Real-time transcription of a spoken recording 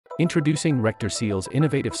Introducing RectorSeal's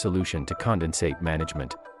innovative solution to condensate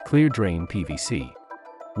management, ClearDrain PVC.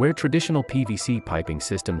 Where traditional PVC piping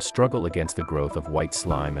systems struggle against the growth of white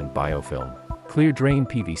slime and biofilm, ClearDrain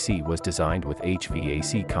PVC was designed with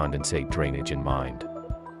HVAC condensate drainage in mind.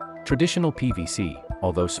 Traditional PVC,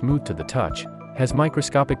 although smooth to the touch, has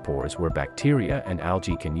microscopic pores where bacteria and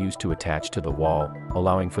algae can use to attach to the wall,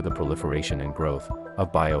 allowing for the proliferation and growth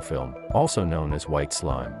of biofilm, also known as white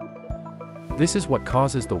slime. This is what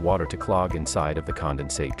causes the water to clog inside of the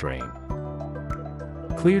condensate drain.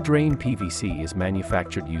 ClearDrain PVC is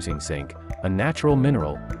manufactured using zinc, a natural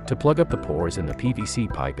mineral, to plug up the pores in the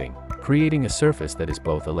PVC piping, creating a surface that is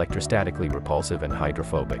both electrostatically repulsive and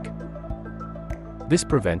hydrophobic. This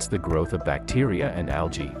prevents the growth of bacteria and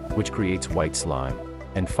algae, which creates white slime,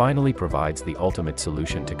 and finally provides the ultimate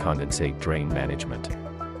solution to condensate drain management.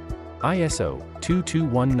 ISO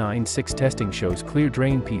 22196 testing shows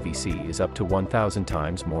ClearDrain PVC is up to 1,000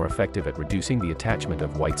 times more effective at reducing the attachment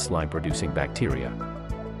of white slime-producing bacteria.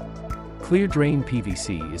 ClearDrain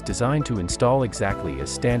PVC is designed to install exactly as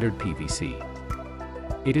standard PVC.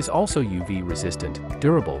 It is also UV-resistant,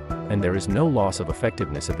 durable, and there is no loss of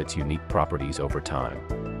effectiveness of its unique properties over time.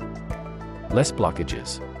 Less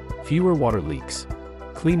blockages, fewer water leaks,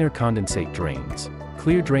 cleaner condensate drains.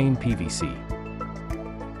 ClearDrain PVC.